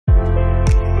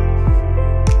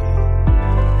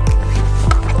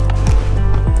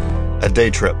A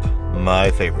day trip, my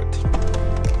favorite.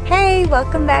 Hey,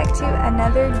 welcome back to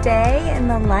another day in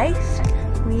the life.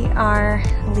 We are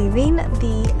leaving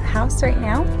the house right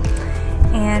now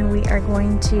and we are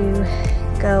going to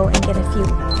go and get a few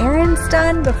errands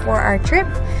done before our trip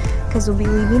because we'll be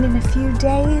leaving in a few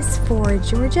days for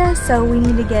Georgia, so we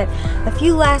need to get a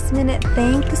few last minute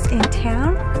things in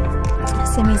town.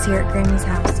 Simmy's here at Grammy's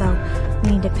house, so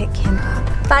we need to pick him up.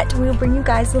 But we'll bring you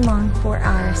guys along for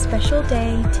our special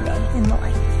day today in the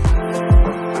life.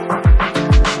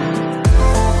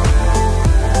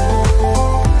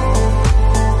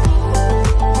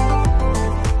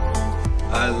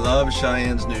 I love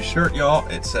Cheyenne's new shirt, y'all.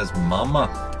 It says Mama.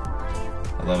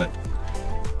 I love it.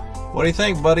 What do you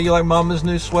think, buddy? You like Mama's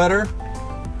new sweater?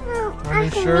 Her new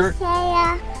shirt?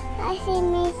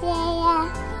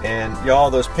 And y'all,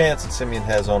 those pants that Simeon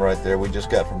has on right there, we just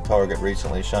got from Target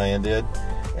recently, Cheyenne did.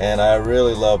 And I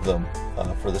really love them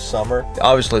for the summer.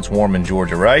 Obviously it's warm in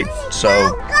Georgia, right? So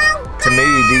to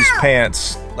me, these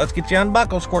pants, let's get you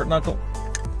unbuckled, Squirt Knuckle.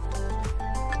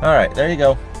 All right, there you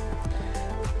go.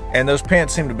 And those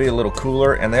pants seem to be a little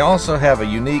cooler, and they also have a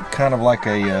unique kind of like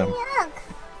a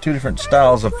two different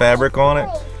styles of fabric on it.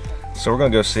 So we're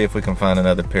gonna go see if we can find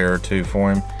another pair or two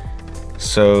for him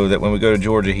so that when we go to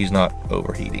Georgia, he's not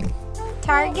overheating.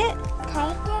 Target?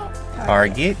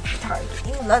 Target? Target.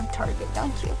 You love Target,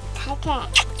 don't you?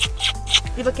 Target.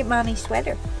 You look at Mommy's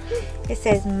sweater. It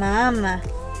says Mama.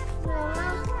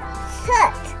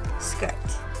 Skirt.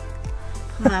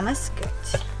 Mama skirt.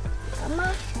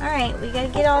 Mama. All right, we gotta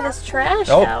get all this trash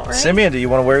out, right? Simeon, do you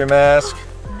want to wear your mask?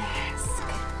 Mask.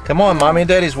 Come on, Mommy and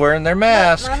Daddy's wearing their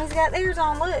mask. Look, Mommy's got theirs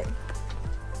on, look.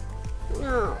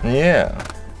 No. Yeah.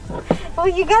 Well,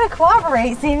 you gotta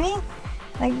cooperate, Simmy.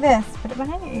 Like this. Put it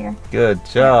behind your ear. Good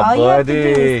job, all buddy. You have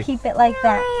to do is keep it like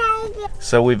that.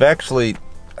 So we've actually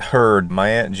heard my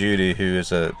Aunt Judy, who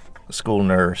is a school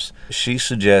nurse, she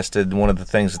suggested one of the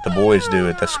things that the boys do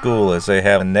at the school is they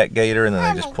have a neck gaiter and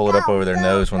then they just pull it up over their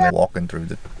nose when they're walking through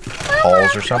the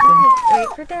halls or something. Wait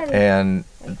for Daddy. And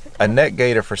a neck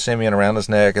gaiter for Simeon around his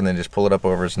neck and then just pull it up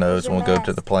over his nose when we go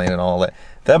to the plane and all that.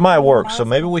 That might work, so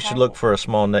maybe we should look for a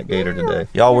small neck gaiter today.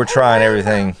 Y'all, we're trying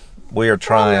everything. We are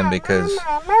trying because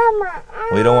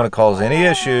we don't want to cause any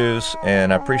issues,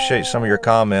 and I appreciate some of your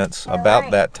comments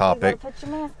about that topic.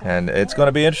 And it's going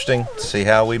to be interesting to see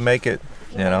how we make it,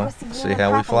 you know, see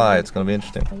how we fly. It's going to be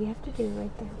interesting. What you have to do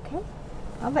right there, okay?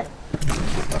 I'll bet.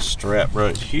 A strap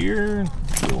right here.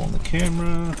 Go on the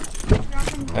camera.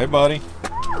 Hey, buddy.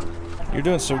 You're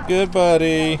doing so good,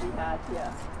 buddy.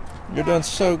 You're doing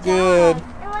so good.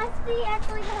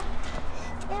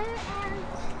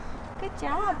 Good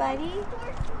job, buddy.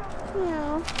 I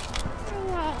No.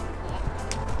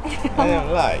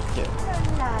 don't like it.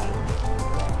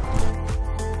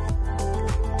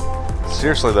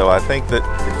 Seriously though, I think that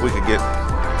if we could get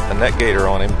a neck gaiter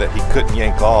on him that he couldn't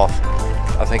yank off,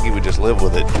 I think he would just live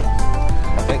with it.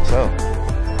 I think so.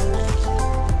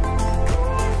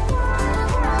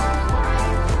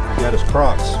 We got his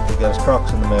Crocs. We got his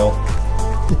Crocs in the mail.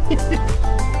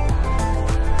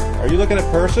 Are you looking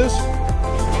at purses?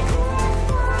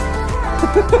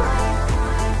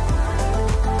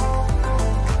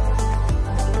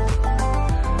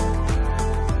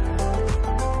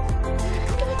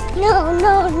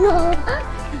 No.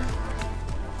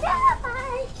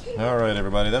 All right,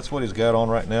 everybody, that's what he's got on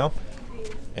right now,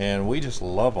 and we just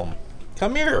love them.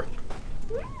 Come here.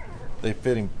 They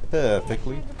fit him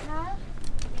perfectly.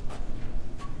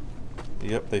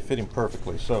 Yep, they fit him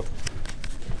perfectly. So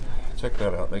check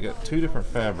that out. They got two different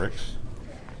fabrics.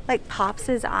 Like pops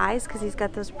his eyes because he's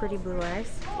got those pretty blue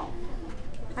eyes.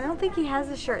 I don't think he has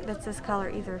a shirt that's this color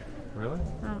either. Really?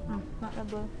 Not that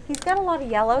blue. He's got a lot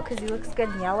of yellow because he looks good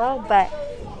in yellow, but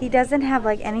he doesn't have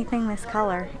like anything this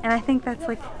color. And I think that's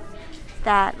like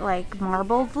that like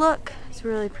marbled look. It's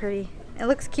really pretty. It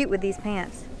looks cute with these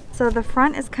pants. So the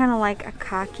front is kind of like a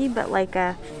khaki, but like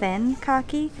a thin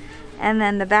khaki. And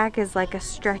then the back is like a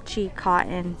stretchy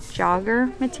cotton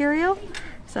jogger material.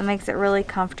 So it makes it really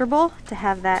comfortable to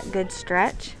have that good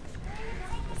stretch.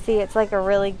 See, it's like a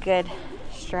really good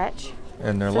stretch.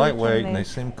 And they're lightweight and they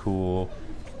seem cool.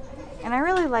 And I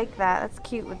really like that. That's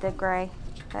cute with the gray,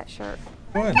 that shirt.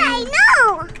 I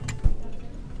know!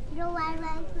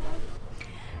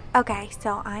 Okay,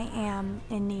 so I am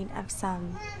in need of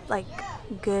some like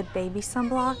good baby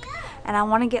sunblock. And I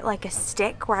want to get like a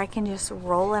stick where I can just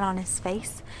roll it on his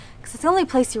face. Because it's the only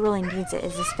place he really needs it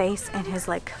is his face and his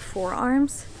like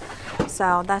forearms.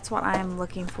 So that's what I'm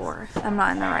looking for. I'm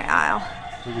not in the right aisle.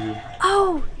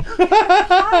 Oh!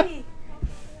 Hi.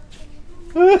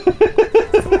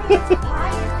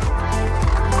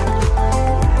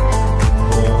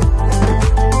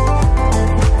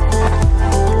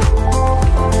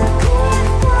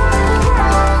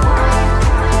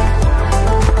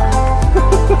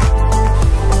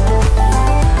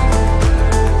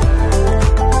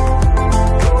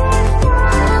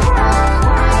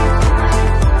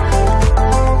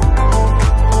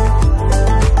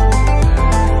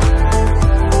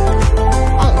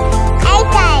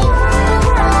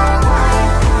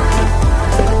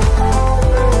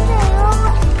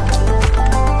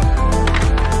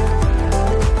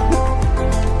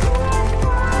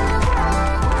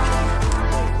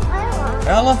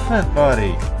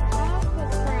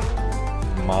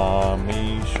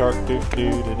 Mommy shark, doo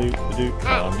doo doo doo doo.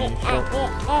 Mommy shark.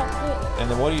 And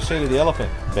then what do you say to the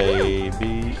elephant?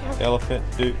 Baby elephant,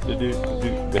 doo doo doo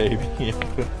doo. Baby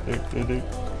elephant, doo doo doo.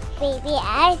 Baby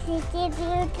elephant, doo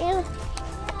doo doo.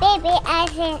 Baby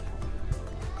elephant.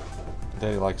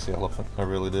 Daddy likes the elephant, I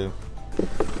really do.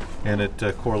 And it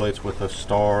correlates with the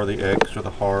star, the X, or the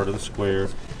heart, or the square.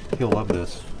 He'll love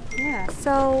this. Yeah,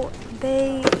 so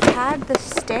they had the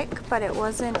stick, but it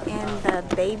wasn't in the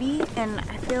baby, and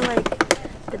I feel like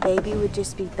the baby would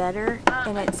just be better.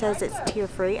 And it says it's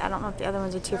tear-free. I don't know if the other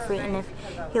ones are tear-free, and if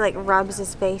he like rubs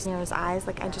his face near his eyes,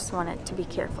 like I just want it to be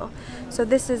careful. So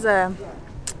this is a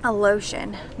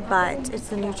lotion, but it's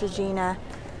the Neutrogena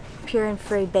Pure and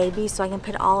Free Baby, so I can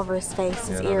put it all over his face,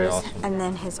 his ears, awesome. and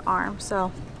then his arm.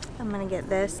 So I'm gonna get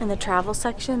this. In the travel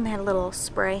section, they had a little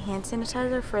spray hand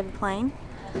sanitizer for the plane.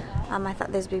 I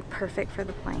thought this would be perfect for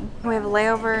the plane. We have a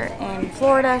layover in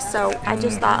Florida, so I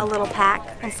just thought a little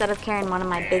pack, instead of carrying one of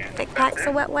my big thick packs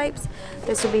of wet wipes,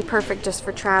 this would be perfect just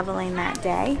for traveling that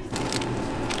day.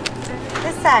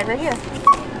 This side, right here.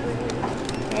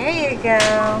 There you go.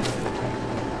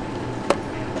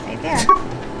 Right there.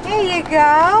 There you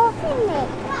go.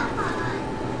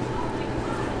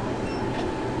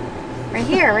 Right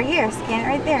here. Scan it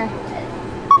right there.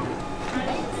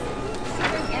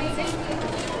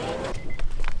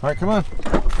 All right, come on.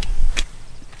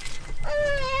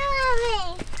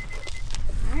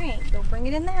 All right, go bring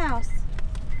it in the house.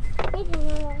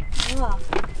 Oh.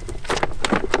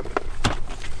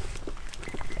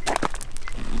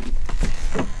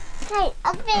 Hey,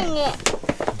 open it.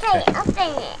 Hey, open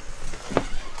it.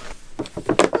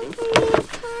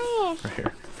 Right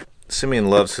here. Simeon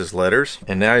loves his letters,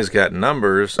 and now he's got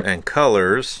numbers and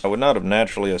colors. I would not have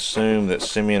naturally assumed that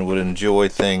Simeon would enjoy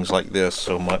things like this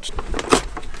so much.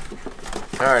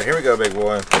 All right, here we go, big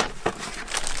boy.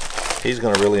 He's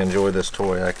gonna really enjoy this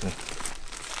toy. I can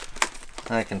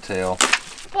tell.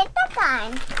 Pick the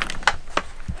gun.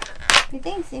 You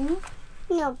think, Simi?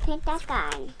 No, pick the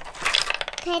gun.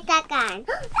 Pick the gun.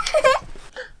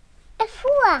 A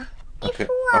 4. Okay,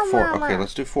 A 4, Mama. Okay,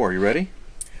 let's do 4. You ready?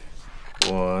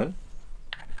 1,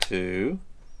 2,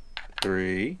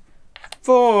 3,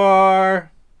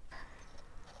 4.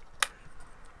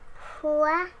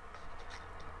 4,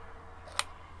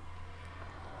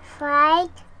 5,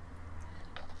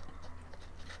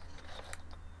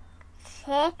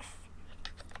 6,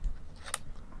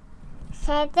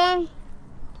 7,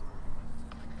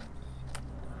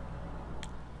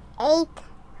 8.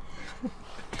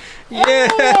 Yeah!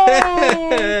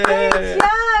 Good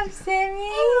job,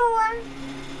 Simeon.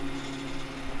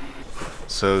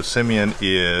 So Simeon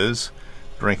is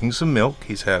drinking some milk.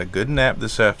 He's had a good nap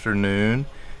this afternoon.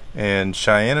 And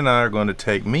Cheyenne and I are going to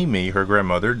take Mimi, her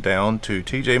grandmother, down to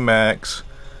TJ Maxx.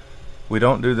 We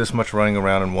don't do this much running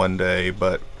around in one day,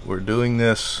 but we're doing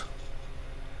this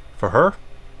for her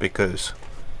because,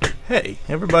 hey,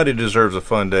 everybody deserves a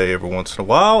fun day every once in a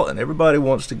while, and everybody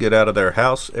wants to get out of their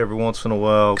house every once in a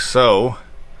while. So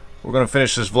we're going to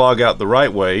finish this vlog out the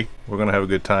right way. We're going to have a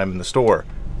good time in the store.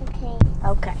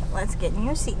 Okay, let's get in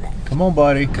your seat then. Come on,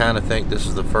 buddy. Kind of think this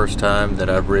is the first time that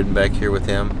I've ridden back here with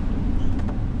him.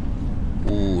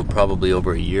 Ooh, probably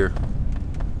over a year.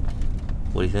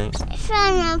 What do you think? It's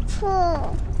on the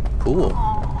pool. Pool.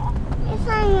 It's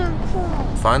on the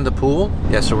pool. Find the pool?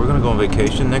 Yeah, so we're gonna go on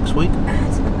vacation next week.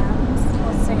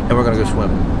 And we're gonna go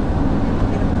swimming.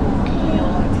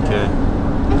 Okay.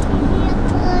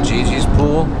 Gigi's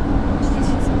pool?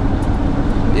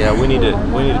 Yeah, we need to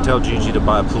tell Gigi to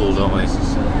buy a pool, don't we?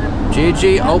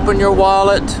 Gigi, open your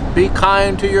wallet. Be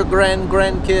kind to your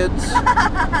grandkids.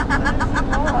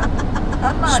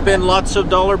 Spend lots of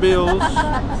dollar bills.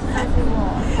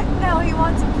 No, he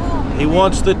wants a pool. He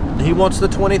wants the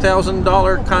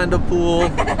 $20,000 kind of pool.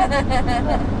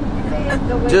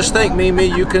 Just think, Mimi,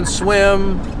 you can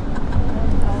swim.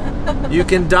 You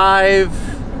can dive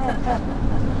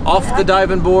off the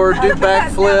diving board, do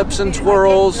backflips and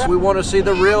twirls. We want to see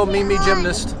the real Mimi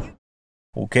gymnast.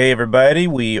 Okay, everybody,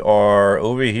 we are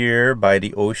over here by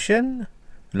the ocean,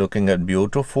 looking at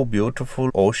beautiful, beautiful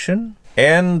ocean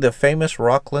and the famous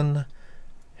Rockland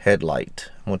headlight.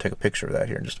 I'm going to take a picture of that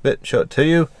here in just a bit and show it to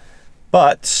you.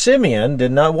 But Simeon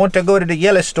did not want to go to the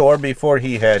yellow store before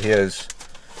he had his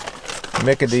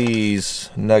Mickey's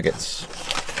nuggets.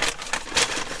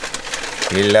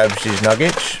 He loves his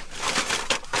nuggets.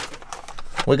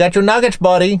 We got your nuggets,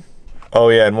 buddy. Oh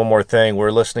yeah, and one more thing.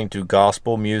 We're listening to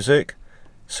gospel music,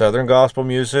 Southern gospel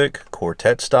music,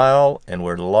 quartet style, and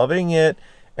we're loving it.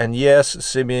 And yes,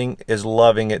 Simeon is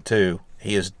loving it too.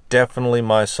 He is definitely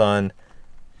my son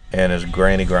and his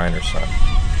Granny Grinder's son.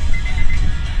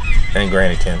 And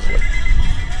Granny Tinsley.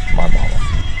 my mama.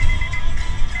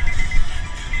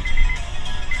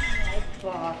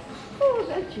 Oh,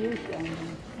 that's you,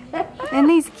 Shannon. Isn't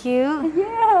he cute?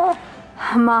 Yeah.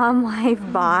 Mom, wife,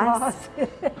 boss.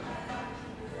 That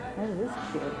is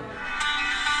cute.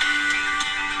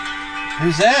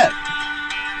 Who's that?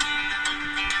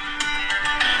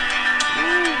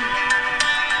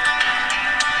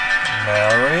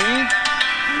 Mallory?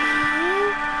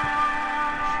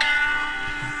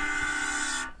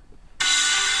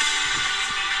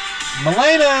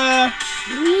 Malena!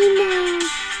 Nina.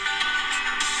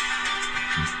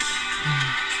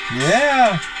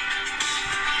 Yeah.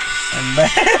 And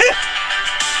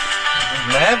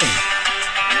Maddie.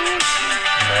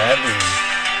 Maddie.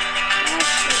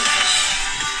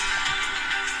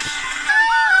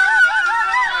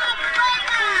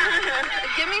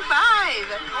 Give me 5.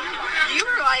 You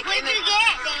were like What'd in the... you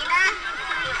get, Dana?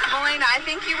 Melena, I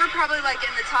think you were probably like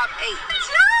in the top 8.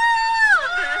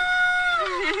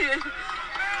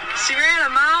 She ran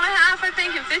 1.5 miles, I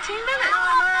think, in 15 minutes.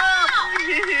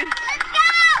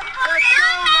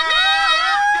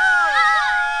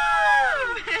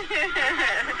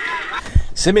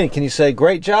 Simeon, can you say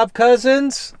great job,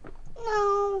 cousins?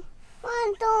 No.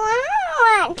 What do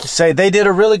I want? Say they did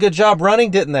a really good job running,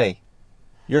 didn't they?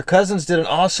 Your cousins did an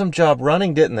awesome job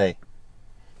running, didn't they?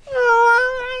 No,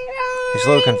 I He's a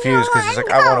little confused because he's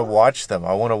like, I want to watch them.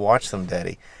 I want to watch them,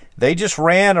 Daddy. They just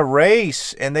ran a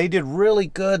race and they did really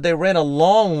good. They ran a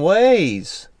long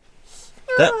ways.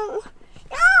 No.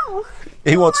 No.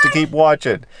 He wants to keep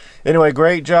watching. Anyway,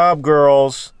 great job,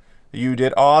 girls. You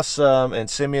did awesome, and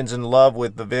Simeon's in love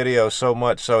with the video so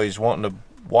much so he's wanting to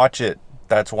watch it.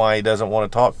 That's why he doesn't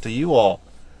want to talk to you all.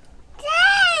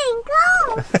 Dang,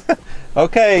 go.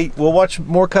 Okay, we'll watch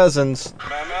more cousins.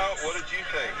 Mama, what did you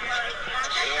think?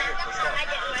 I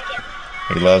didn't like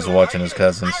it. He loves watching his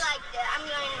cousins. I liked it. I'm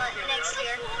going next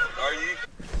year. Are you?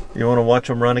 You want to watch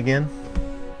them run again?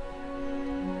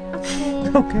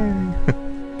 Okay.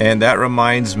 And that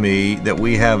reminds me that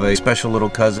we have a special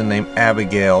little cousin named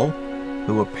Abigail,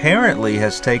 who apparently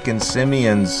has taken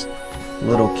Simeon's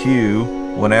little cue.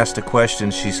 When asked a question,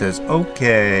 she says,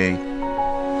 okay.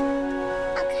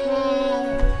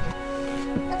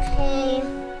 Okay.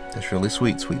 That's really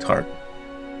sweet, sweetheart.